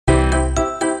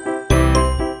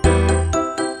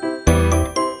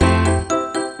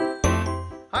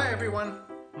everyone,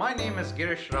 my name is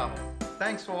Girish Rao.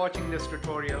 Thanks for watching this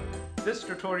tutorial. This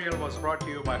tutorial was brought to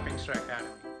you by Finxter Academy.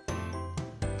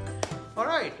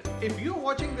 Alright, if you're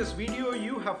watching this video,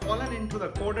 you have fallen into the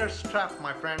coder's trap,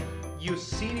 my friend. You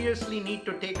seriously need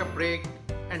to take a break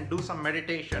and do some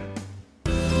meditation.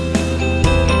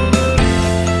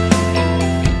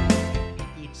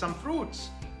 Eat some fruits.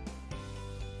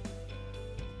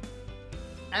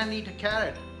 And eat a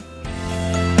carrot.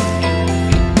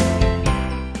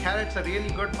 Carrots are really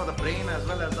good for the brain as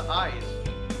well as the eyes.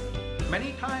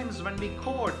 Many times when we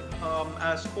code,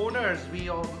 as coders, we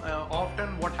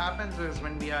often, what happens is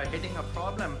when we are hitting a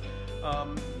problem,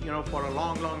 for a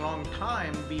long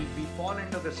time, we fall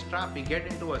into this trap. We get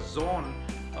into a zone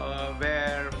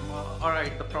where,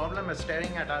 alright, the problem is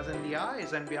staring at us in the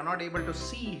eyes and we are not able to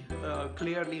see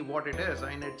clearly what it is.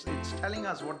 I mean, it's telling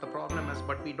us what the problem is,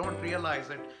 but we don't realize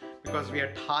it because we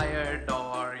are tired,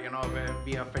 or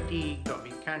we are fatigued, or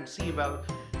we can't see well.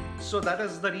 So that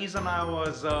is the reason I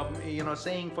was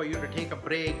saying for you to take a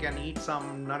break and eat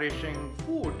some nourishing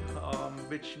food,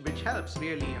 which helps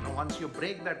really. Once you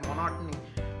break that monotony,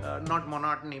 not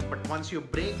monotony, but once you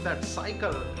break that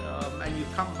cycle and you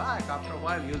come back after a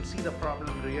while, you'll see the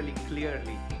problem really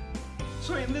clearly.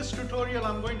 So in this tutorial,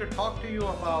 I'm going to tell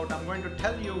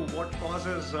you what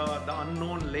causes the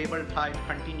unknown label type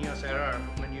continuous error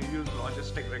when you use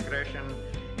logisticRegression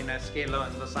in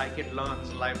sklearn, the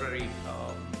scikit-learn's library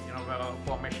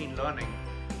for machine learning.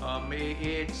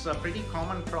 It's a pretty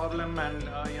common problem, and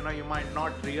you might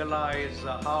not realize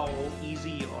how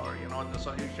easy or the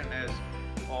solution is,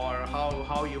 or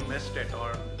how you missed it,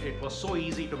 or it was so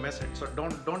easy to miss it. So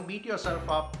don't beat yourself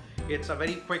up. It's a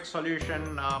very quick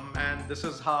solution, and this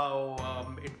is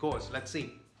how it goes. Let's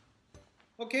see.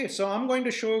 Okay, so I'm going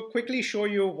to quickly show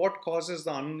you what causes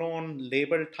the unknown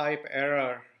label type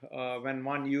error when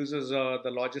one uses the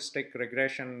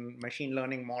logisticRegression machine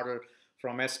learning model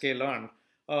from sklearn.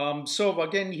 So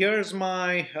again, here's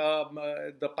my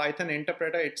the Python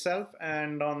interpreter itself,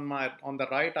 and on the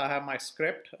right I have my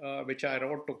script which I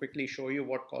wrote to quickly show you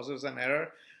what causes an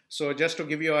error. So just to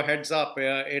give you a heads up,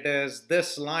 it is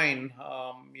this line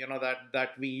that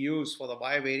we use for the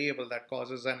y variable that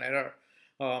causes an error.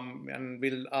 And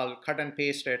I'll cut and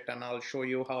paste it, and I'll show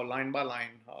you how line by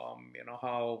line,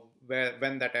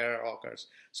 when that error occurs.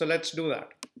 So let's do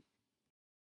that.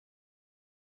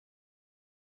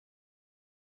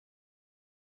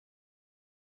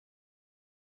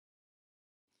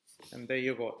 And there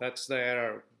you go. That's the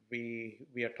error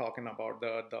we are talking about,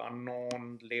 the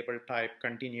unknown label type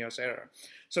continuous error.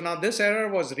 So now this error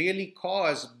was really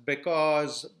caused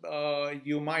because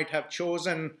you might have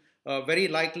chosen, very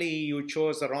likely you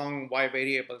chose the wrong y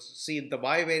variables. See, the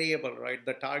y variable, right,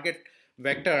 the target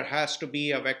vector has to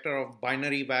be a vector of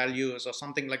binary values or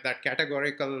something like that,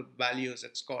 categorical values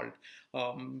it's called,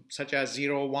 such as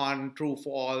 0, 1, true,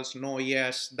 false, no,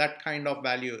 yes, that kind of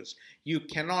values. You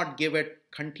cannot give it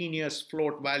continuous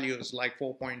float values like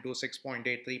 4.2, 6.8,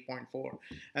 3.4,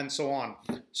 and so on.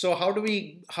 So how do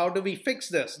we fix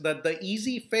this? The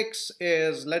easy fix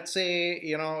is, let's say,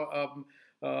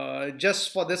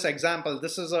 just for this example,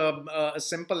 this is a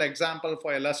simple example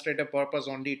for illustrative purpose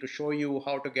only, to show you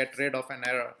how to get rid of an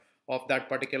error, of that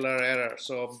particular error.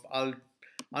 So I'll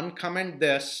uncomment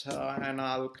this and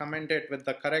I'll comment it with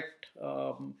the correct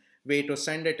way to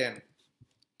send it in,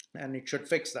 and it should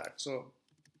fix that. So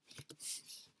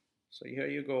here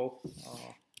you go.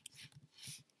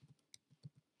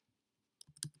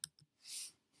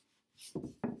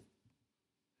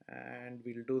 And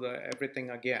we'll do everything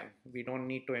again. We don't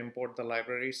need to import the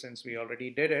library since we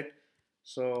already did it.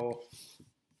 So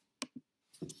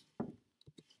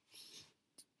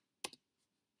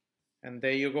and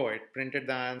there you go. It printed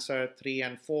the answer 3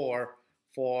 and 4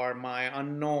 for my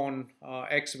unknown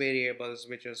x variables,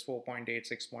 which is 4.8,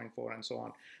 6.4, and so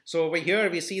on. So over here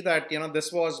we see that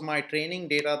this was my training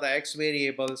data, the x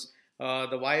variables.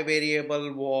 The y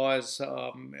variable was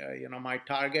my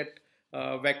target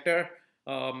vector,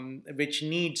 which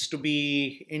needs to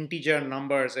be integer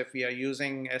numbers if we are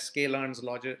using sklearn's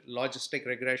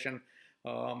logisticRegression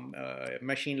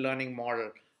machine learning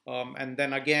model. And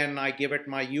then again, I give it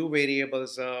my u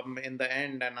variables in the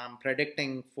end, and I'm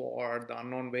predicting for the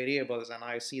unknown variables, and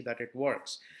I see that it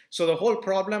works. So the whole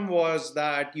problem was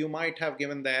that you might have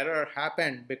given, the error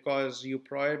happened because you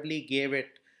probably gave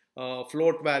it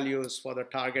float values for the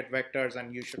target vectors,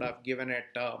 and you should have given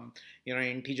it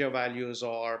integer values,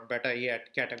 or better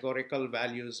yet, categorical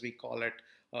values, we call it,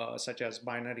 such as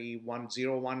binary 1,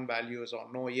 0, 1 values, or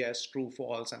no, yes, true,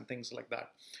 false, and things like that.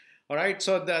 All right,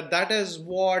 so that is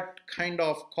what kind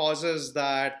of causes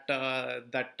that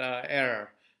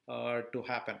error to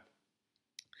happen.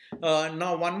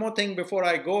 Now, one more thing before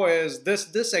I go is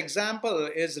this example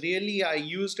is really, I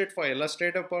used it for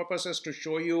illustrative purposes to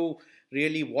show you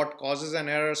really what causes an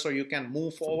error so you can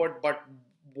move forward. But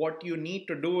what you need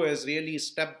to do is really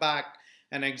step back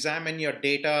and examine your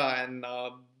data and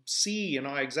see,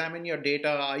 examine your data.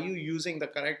 Are you using the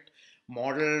correct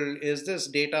model? Is this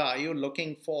data, are you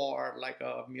looking for like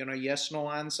a, yes,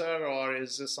 no answer, or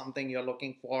is this something you're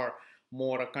looking for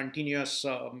more a continuous,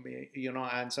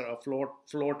 answer, a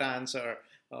float answer?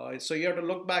 So you have to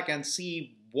look back and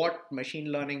see what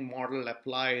machine learning model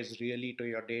applies really to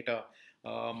your data.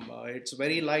 It's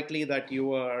very likely that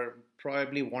you are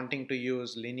probably wanting to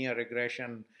use linear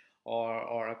regression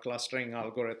or a clustering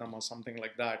algorithm or something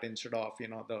like that instead of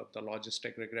the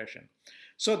logistic regression.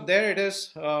 So there it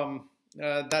is. Now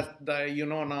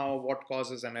what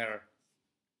causes an error.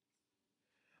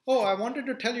 Oh, I wanted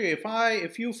to tell you,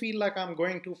 if you feel like I'm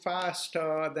going too fast,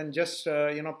 then just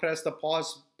press the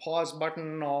pause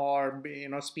button, or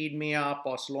speed me up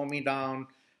or slow me down,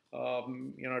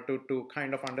 to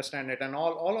kind of understand it. And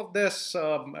all of this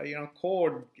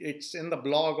code, it's in the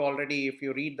blog already. If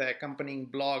you read the accompanying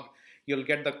blog, you'll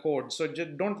get the code. So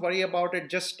just don't worry about it.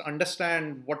 Just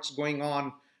understand what's going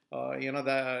on. So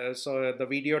the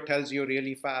video tells you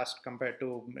really fast compared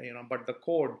to but the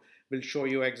code will show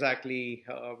you exactly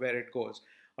where it goes.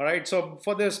 All right, so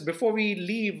for this, before we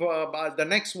leave, the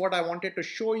next what I wanted to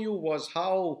show you was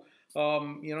how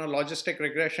logistic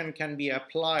regression can be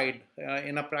applied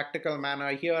in a practical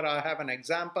manner. Here I have an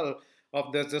example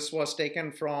of this. This was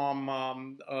taken from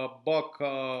a book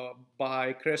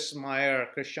by Christian Meyer.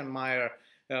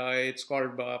 It's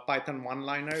called Python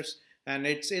One-Liners. And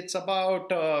it's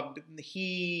about,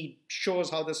 he shows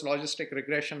how this logistic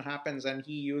regression happens, and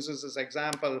he uses this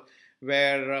example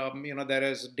where, there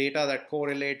is data that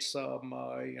correlates, a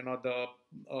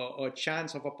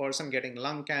chance of a person getting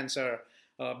lung cancer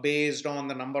based on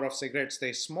the number of cigarettes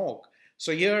they smoke.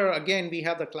 So here again, we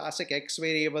have the classic X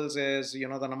variables is, the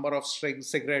number of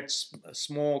cigarettes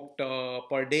smoked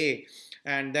per day.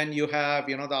 And then you have,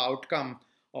 the outcome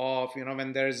of,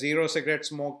 when there's 0 cigarettes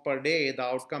smoked per day, the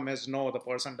outcome is no, the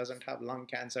person doesn't have lung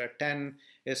cancer. 10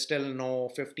 is still no.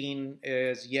 15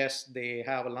 is yes, they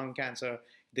have a lung cancer.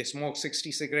 They smoke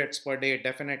 60 cigarettes per day,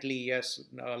 definitely yes,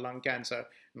 lung cancer.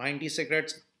 90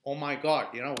 cigarettes, oh my God,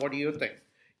 what do you think?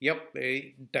 Yep,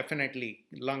 definitely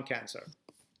lung cancer.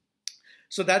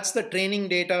 So that's the training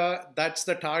data, that's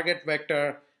the target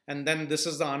vector. And then this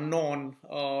is the unknown.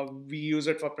 We use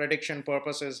it for prediction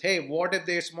purposes. Hey, what if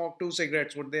they smoke 2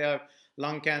 cigarettes? Would they have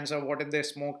lung cancer? What if they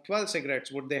smoke 12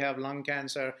 cigarettes? Would they have lung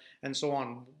cancer? And so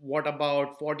on. What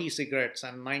about 40 cigarettes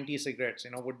and 90 cigarettes?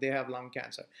 Would they have lung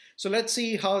cancer? So let's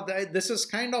see how this is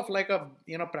kind of like a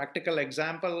practical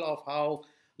example of how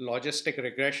logistic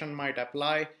regression might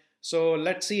apply. So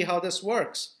let's see how this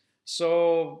works.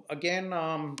 So again,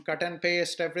 cut and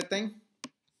paste everything.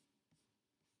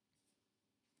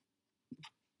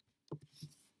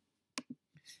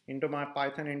 Into my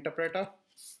Python interpreter.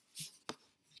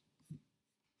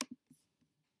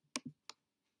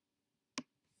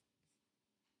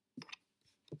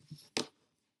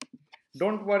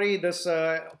 Don't worry, this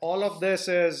all of this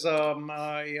is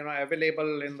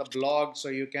available in the blog, so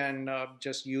you can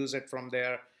just use it from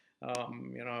there.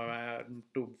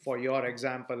 For your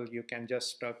example, you can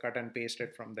just cut and paste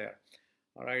it from there.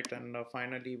 All right, and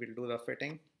finally we'll do the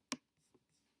fitting.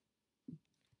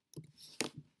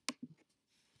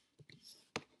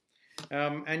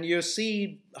 And you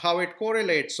see how it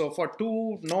correlates. So for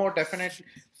 2, no, definitely.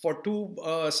 For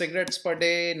 2 cigarettes per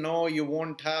day, no, you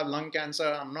won't have lung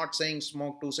cancer. I'm not saying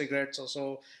smoke 2 cigarettes or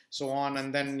so on.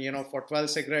 And then, for 12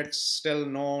 cigarettes, still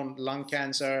no lung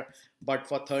cancer. But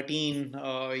for 13,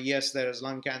 yes, there is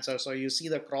lung cancer. So you see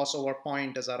the crossover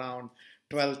point is around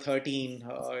 12, 13,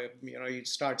 you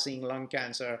start seeing lung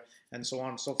cancer and so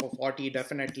on. So for 40,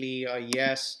 definitely a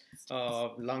yes,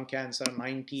 lung cancer.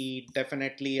 90,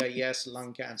 definitely a yes,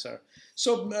 lung cancer.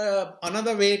 So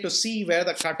another way to see where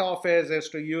the cutoff is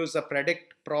to use the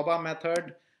predict proba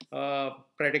method.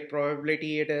 Predict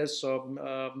probability it is.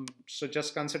 So, so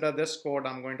just consider this code.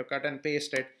 I'm going to cut and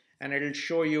paste it, and it'll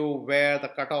show you where the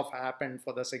cutoff happened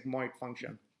for the sigmoid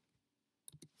function.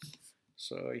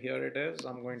 So here it is.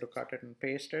 I'm going to cut it and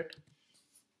paste it.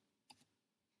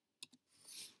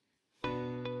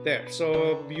 There.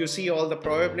 So you see all the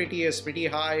probability is pretty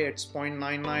high. It's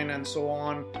 0.99 and so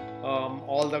on,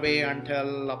 all the way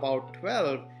until about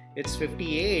 12. It's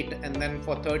 58, and then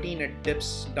for 13 it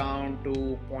dips down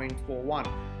to 0.41.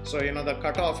 So the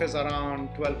cutoff is around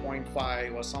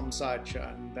 12.5 or some such,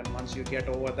 and then once you get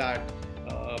over that,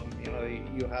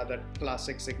 you have that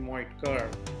classic sigmoid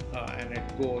curve, and it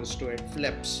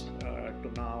flips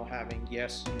to now having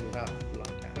yes, you have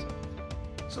lung cancer.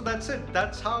 So that's it.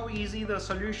 That's how easy the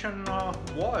solution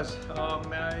was.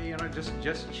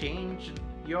 Just change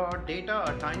your data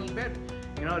a tiny bit.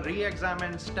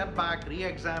 Re-examine, step back,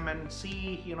 re-examine,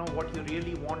 see what you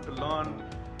really want to learn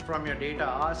from your data.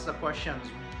 Ask the questions.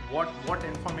 What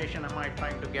information am I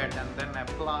trying to get, and then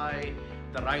apply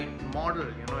the right model.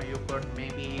 You could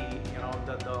maybe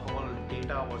the whole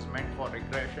data was meant for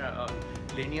regression,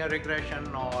 linear regression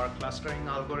or clustering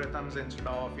algorithms instead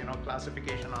of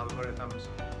classification algorithms,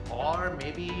 or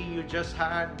maybe you just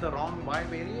had the wrong y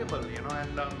variable,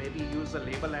 and maybe use the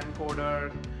label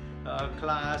encoder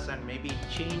class and maybe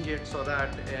change it so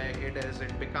that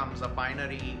it becomes a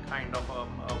binary kind of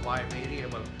a y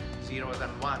variable, zeros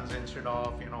and ones instead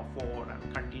of 4,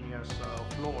 and continuous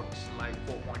floats like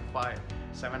 4.5,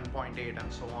 7.8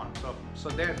 and so on. So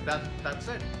that's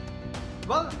it.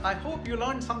 Well, I hope you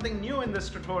learned something new in this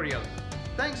tutorial.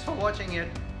 Thanks for watching it.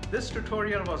 This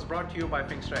tutorial was brought to you by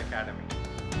Finxter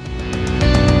Academy.